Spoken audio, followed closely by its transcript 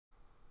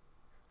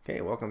Okay,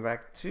 welcome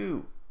back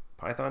to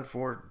Python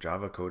for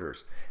Java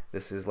Coders.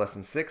 This is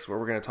lesson 6 where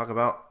we're going to talk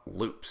about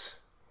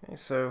loops. Okay,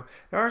 so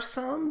there are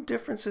some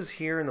differences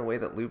here in the way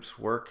that loops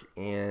work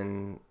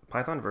in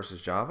Python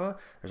versus Java.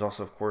 There's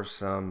also, of course,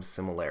 some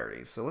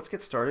similarities. So let's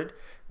get started.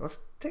 Let's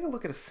take a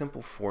look at a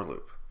simple for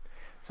loop.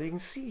 So you can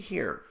see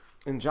here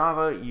in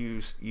Java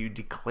you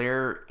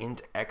declare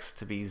int x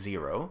to be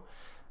 0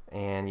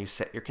 and you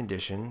set your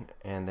condition,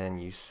 and then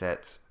you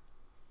set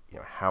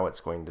how it's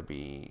going to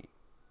be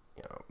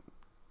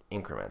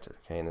incremented.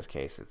 Okay, in this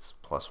case it's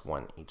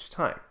 +1 each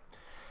time.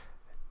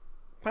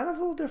 Python's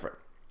a little different.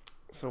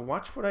 So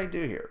watch what I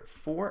do here.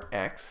 For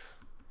x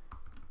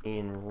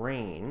in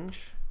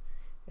range,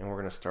 and we're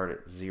going to start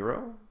at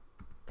 0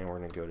 and we're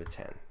going to go to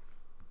 10.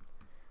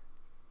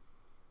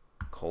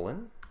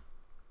 Colon,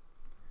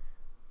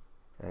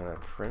 and I'm going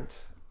to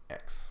print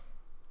x.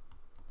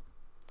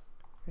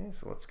 Okay,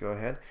 so let's go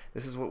ahead.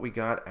 This is what we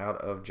got out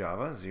of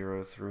Java,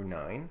 0 through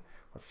 9.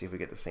 Let's see if we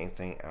get the same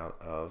thing out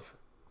of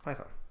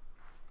Python.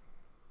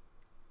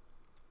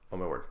 Oh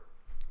my word.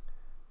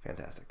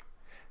 Fantastic.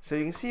 So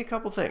you can see a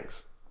couple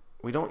things.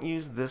 We don't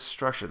use this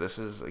structure. This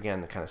is, again,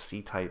 the kind of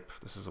C type.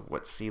 This is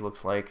what C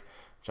looks like.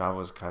 Java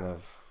was kind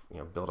of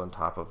built on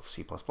top of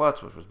C++,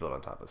 which was built on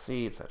top of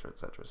C, etc.,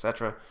 etc.,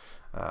 etc.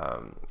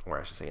 Or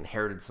I should say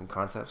inherited some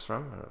concepts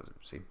from,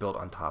 say built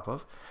on top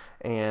of.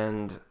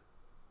 And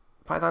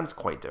Python's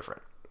quite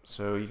different.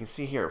 So you can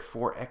see here,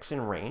 for x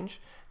in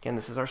range, again,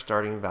 this is our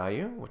starting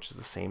value, which is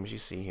the same as you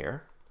see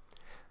here.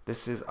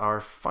 This is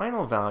our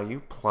final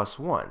value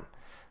 +1.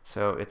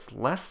 So it's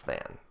less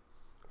than.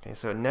 Okay,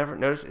 so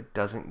notice it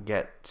doesn't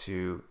get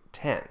to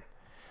 10.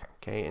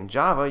 Okay, in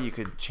Java, you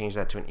could change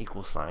that to an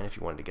equal sign if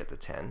you wanted to get to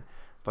 10.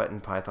 But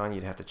in Python,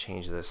 you'd have to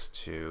change this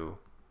to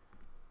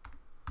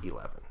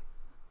 11.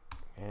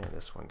 And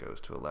this one goes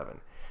to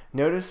 11.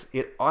 Notice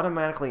it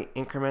automatically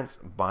increments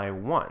by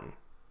 1.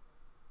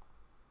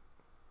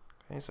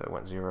 Okay, so it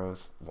went 0,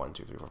 1,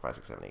 2, 3, 4, 5,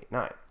 6, 7, 8,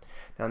 9.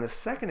 Now in the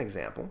second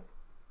example,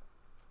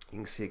 you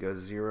can see it goes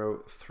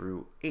 0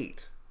 through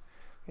 8.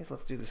 Okay, so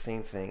let's do the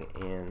same thing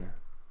in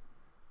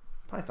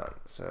Python.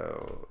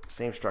 So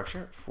same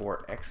structure,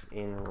 for x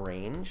in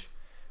range,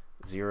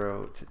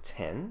 0 to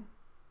 10.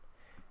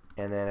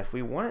 And then if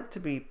we want it to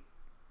be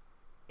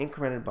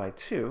incremented by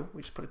 2,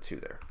 we just put a 2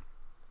 there.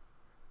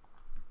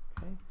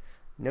 Okay.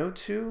 No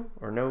 2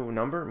 or no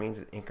number means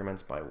it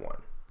increments by 1.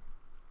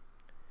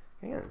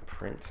 And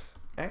print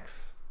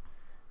x,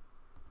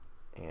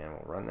 and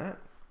we'll run that.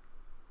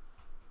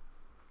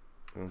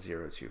 And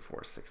 0, 2,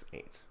 4, 6,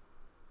 8.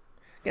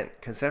 Again,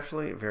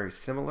 conceptually very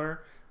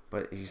similar,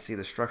 but you see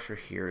the structure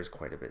here is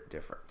quite a bit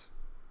different.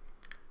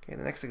 Okay,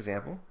 the next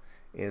example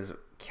is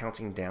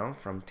counting down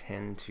from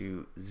 10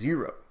 to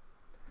 0.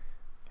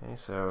 Okay,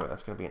 so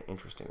that's going to be an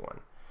interesting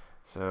one.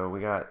 So we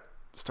got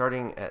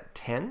starting at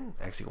 10,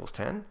 x equals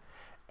 10.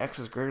 X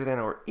is greater than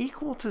or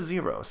equal to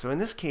 0. So in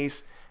this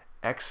case,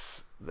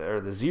 x,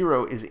 or the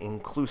 0 is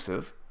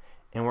inclusive,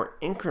 and we're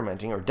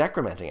incrementing, or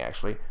decrementing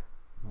actually,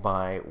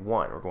 by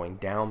 1. We're going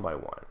down by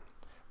 1.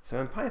 So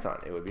in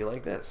Python, it would be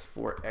like this.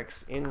 For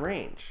x in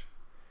range,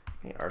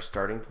 okay, our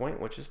starting point,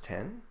 which is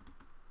 10.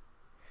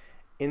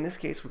 In this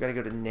case, we've got to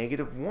go to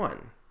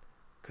 -1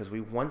 because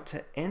we want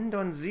to end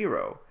on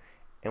 0,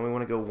 and we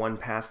want to go 1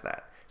 past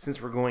that.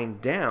 Since we're going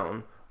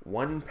down,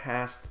 1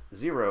 past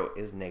 0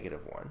 is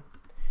 -1.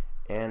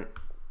 And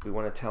we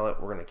want to tell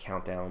it we're going to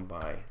count down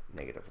by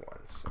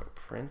 -1. So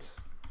print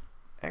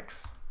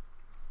x.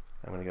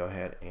 I'm going to go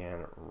ahead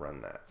and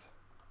run that.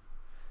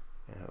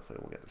 And hopefully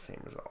we'll get the same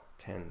result,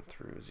 10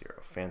 through 0.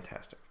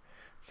 Fantastic.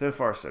 So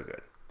far, so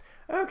good.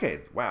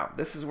 Okay, wow,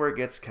 this is where it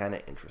gets kind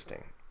of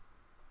interesting.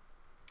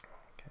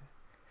 Okay.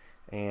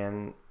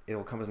 And it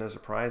will come as no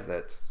surprise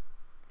that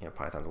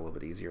Python's a little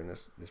bit easier in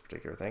this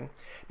particular thing.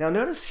 Now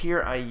notice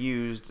here I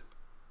used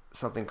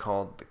something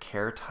called the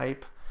char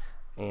type,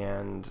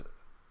 and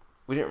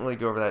we didn't really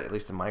go over that, at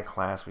least in my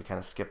class. We kind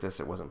of skipped this.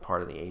 It wasn't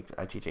part of the AP.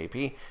 I teach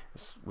AP.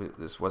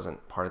 This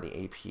wasn't part of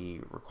the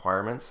AP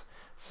requirements.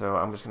 So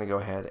I'm just going to go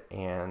ahead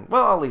and,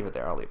 well, I'll leave it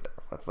there. I'll leave it there.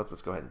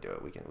 Let's go ahead and do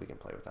it. We can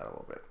play with that a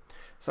little bit.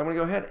 So I'm going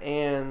to go ahead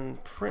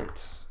and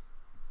print,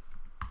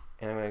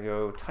 and I'm going to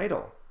go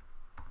title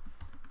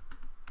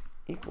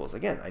equals.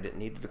 Again, I didn't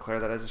need to declare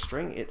that as a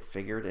string. It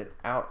figured it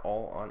out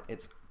all on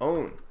its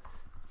own.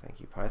 Thank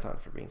you, Python,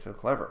 for being so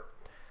clever.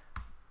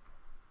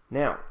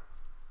 Now,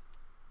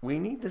 we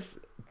need this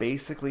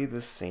basically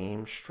the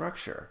same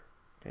structure.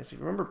 Okay, so if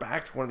you remember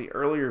back to one of the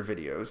earlier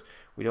videos,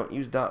 we don't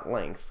use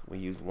 .length, we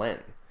use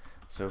len.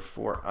 So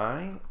for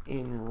I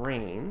in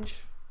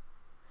range,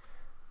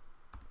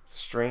 it's a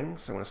string,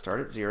 so I'm going to start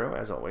at 0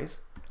 as always.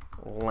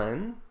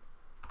 Len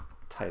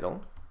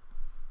title.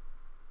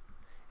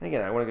 And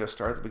again, I want to go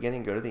start at the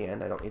beginning, go to the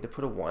end. I don't need to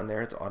put a 1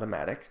 there, it's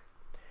automatic.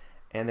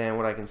 And then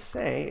what I can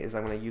say is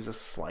I'm going to use a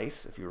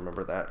slice, if you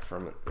remember that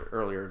from the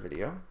earlier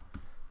video.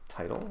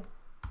 Title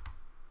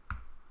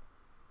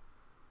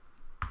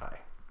I.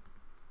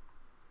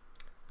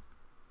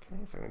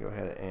 Okay, so I'm going to go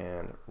ahead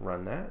and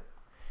run that.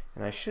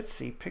 And I should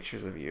see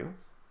pictures of you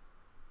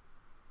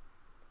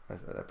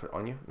I put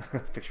on you.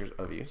 Pictures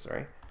of you,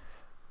 sorry.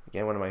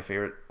 Again, one of my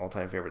favorite,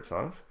 all-time favorite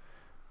songs.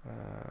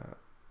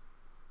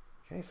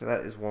 Okay, so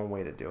that is one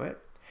way to do it.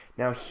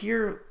 Now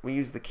here we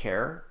use the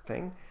char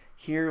thing.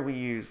 Here we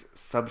use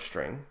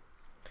substring.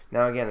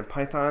 Now again, in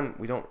Python,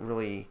 we wouldn't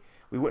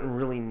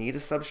really need a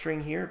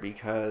substring here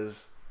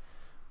because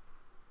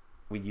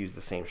we'd use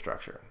the same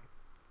structure.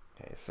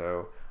 Okay,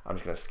 so I'm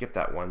just going to skip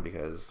that one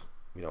because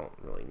we don't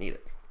really need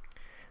it.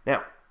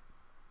 Now,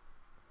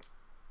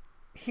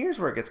 here's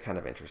where it gets kind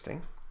of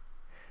interesting.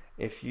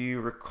 If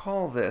you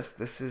recall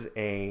this is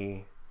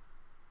a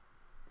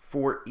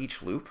for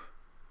each loop.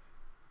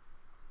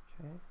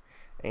 Okay.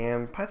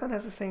 And Python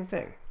has the same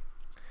thing.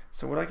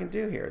 So what I can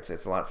do here,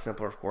 it's a lot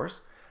simpler, of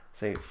course.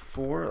 Say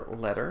for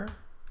letter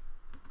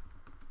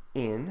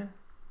in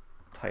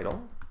title.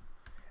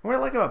 And what I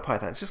like about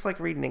Python, it's just like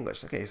reading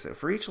English. Okay, so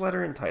for each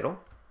letter in title,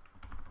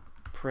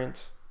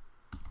 print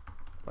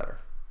letter.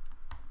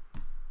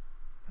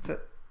 That's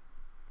it.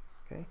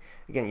 Okay.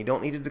 Again, you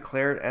don't need to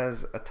declare it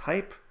as a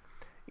type.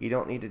 You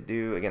don't need to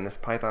do, again, this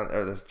Python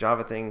or this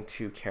Java thing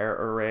to char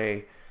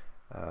array.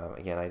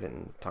 Again, I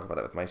didn't talk about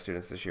that with my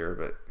students this year,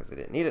 but because they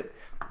didn't need it.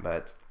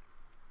 But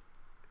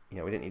we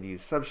didn't need to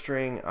use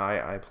substring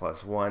I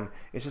plus 1.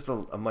 It's just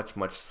a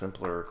much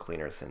simpler,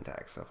 cleaner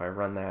syntax. So if I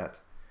run that,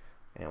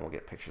 and we'll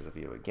get pictures of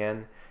you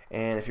again.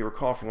 And if you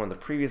recall from one of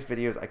the previous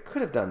videos, I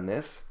could have done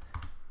this,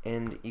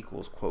 end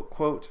equals quote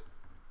quote,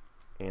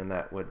 and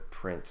that would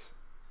print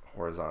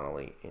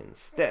horizontally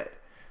instead.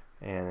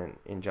 And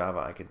in Java,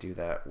 I could do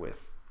that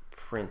with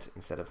print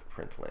instead of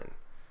println.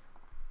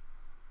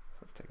 So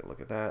let's take a look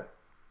at that.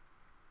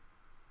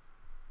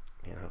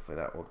 And hopefully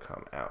that will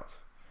come out.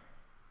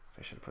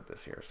 I should put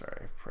this here,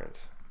 sorry,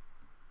 print.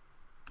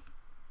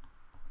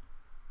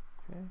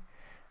 Okay,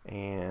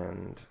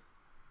 and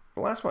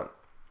the last one.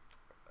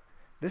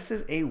 This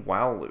is a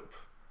while loop.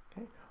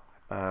 Okay,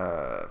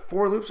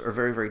 for loops are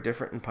very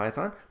different in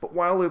Python, but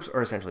while loops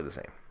are essentially the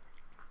same.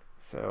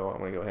 So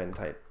I'm going to go ahead and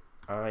type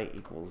I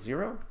equals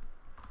 0,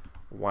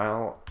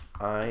 while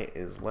I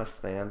is less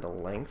than the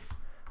length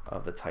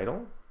of the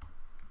title,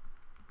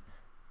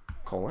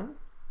 colon.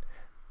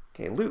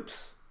 Okay,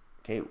 loops.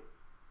 Okay,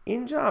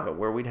 in Java,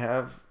 where we'd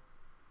have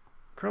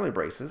curly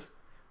braces,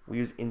 we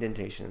use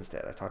indentation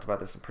instead. I talked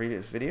about this in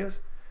previous videos.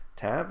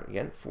 Tab,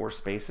 again, 4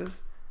 spaces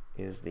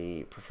is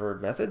the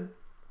preferred method.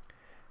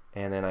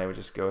 And then I would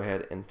just go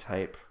ahead and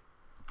type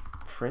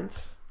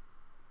print.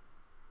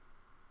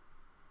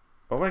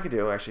 Or what I could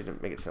do, actually, to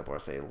make it simpler, I'll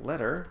say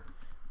letter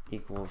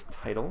equals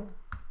title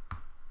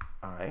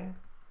I,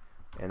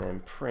 and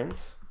then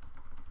print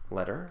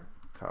letter,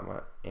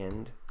 comma,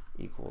 end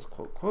equals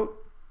quote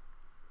quote.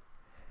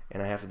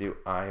 And I have to do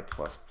I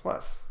plus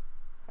plus.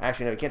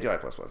 Actually, no, you can't do I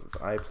plus plus. It's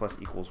I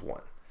plus equals 1.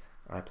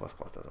 I plus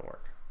plus doesn't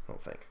work, I don't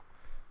think.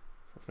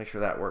 Let's make sure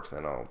that works,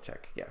 and then I'll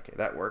check. Yeah, okay,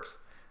 that works.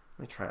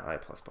 Let me try I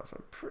plus plus.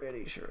 I'm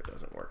pretty sure it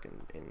doesn't work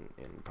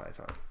in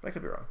Python. I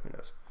could be wrong. Who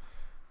knows?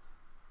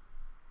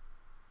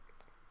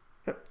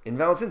 Yep,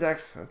 invalid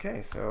syntax.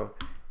 Okay, so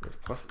it's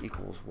plus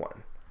equals 1.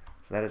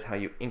 So that is how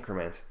you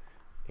increment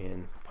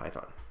in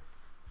Python.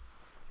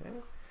 Okay.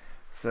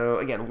 So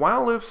again,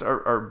 while loops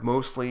are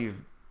mostly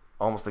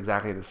almost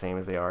exactly the same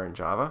as they are in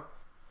Java.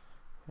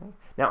 Okay.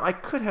 Now I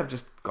could have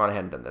just gone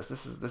ahead and done this.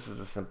 This is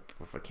a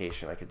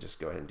simplification. I could just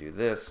go ahead and do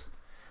this,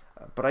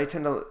 but I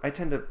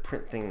tend to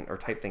print things or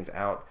type things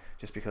out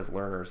just because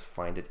learners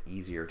find it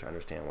easier to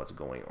understand what's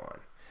going on.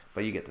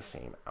 But you get the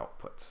same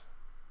output.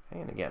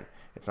 Okay. And again,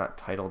 it's not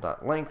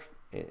title.length.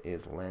 It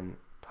is len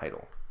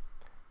title.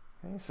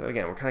 Okay. So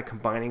again, we're kind of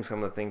combining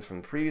some of the things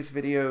from the previous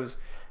videos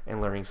and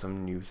learning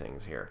some new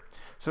things here.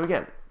 So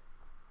again,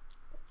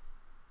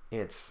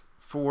 it's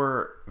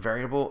for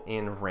variable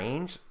in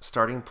range,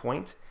 starting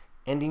point,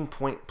 ending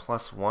point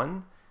plus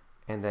 1,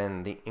 and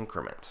then the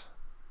increment.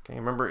 Okay,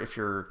 remember if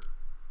you're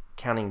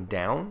counting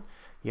down,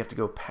 you have to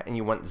go, and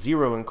you want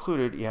 0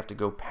 included, you have to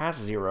go past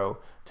 0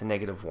 to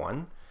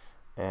 -1.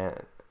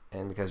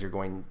 And because you're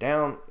going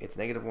down, it's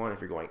 -1.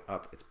 If you're going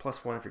up, it's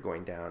 +1. If you're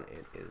going down,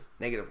 it is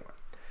 -1.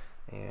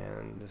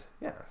 And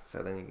yeah,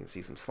 so then you can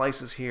see some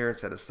slices here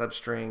instead of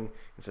substring,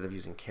 instead of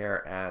using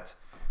char at.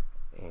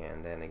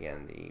 And then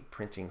again, the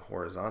printing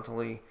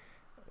horizontally.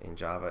 In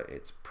Java,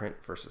 it's print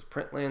versus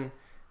println.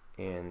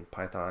 In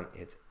Python,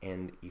 it's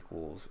end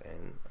equals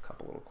and a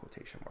couple little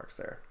quotation marks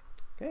there.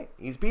 Okay,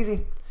 easy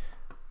peasy.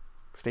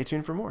 Stay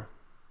tuned for more.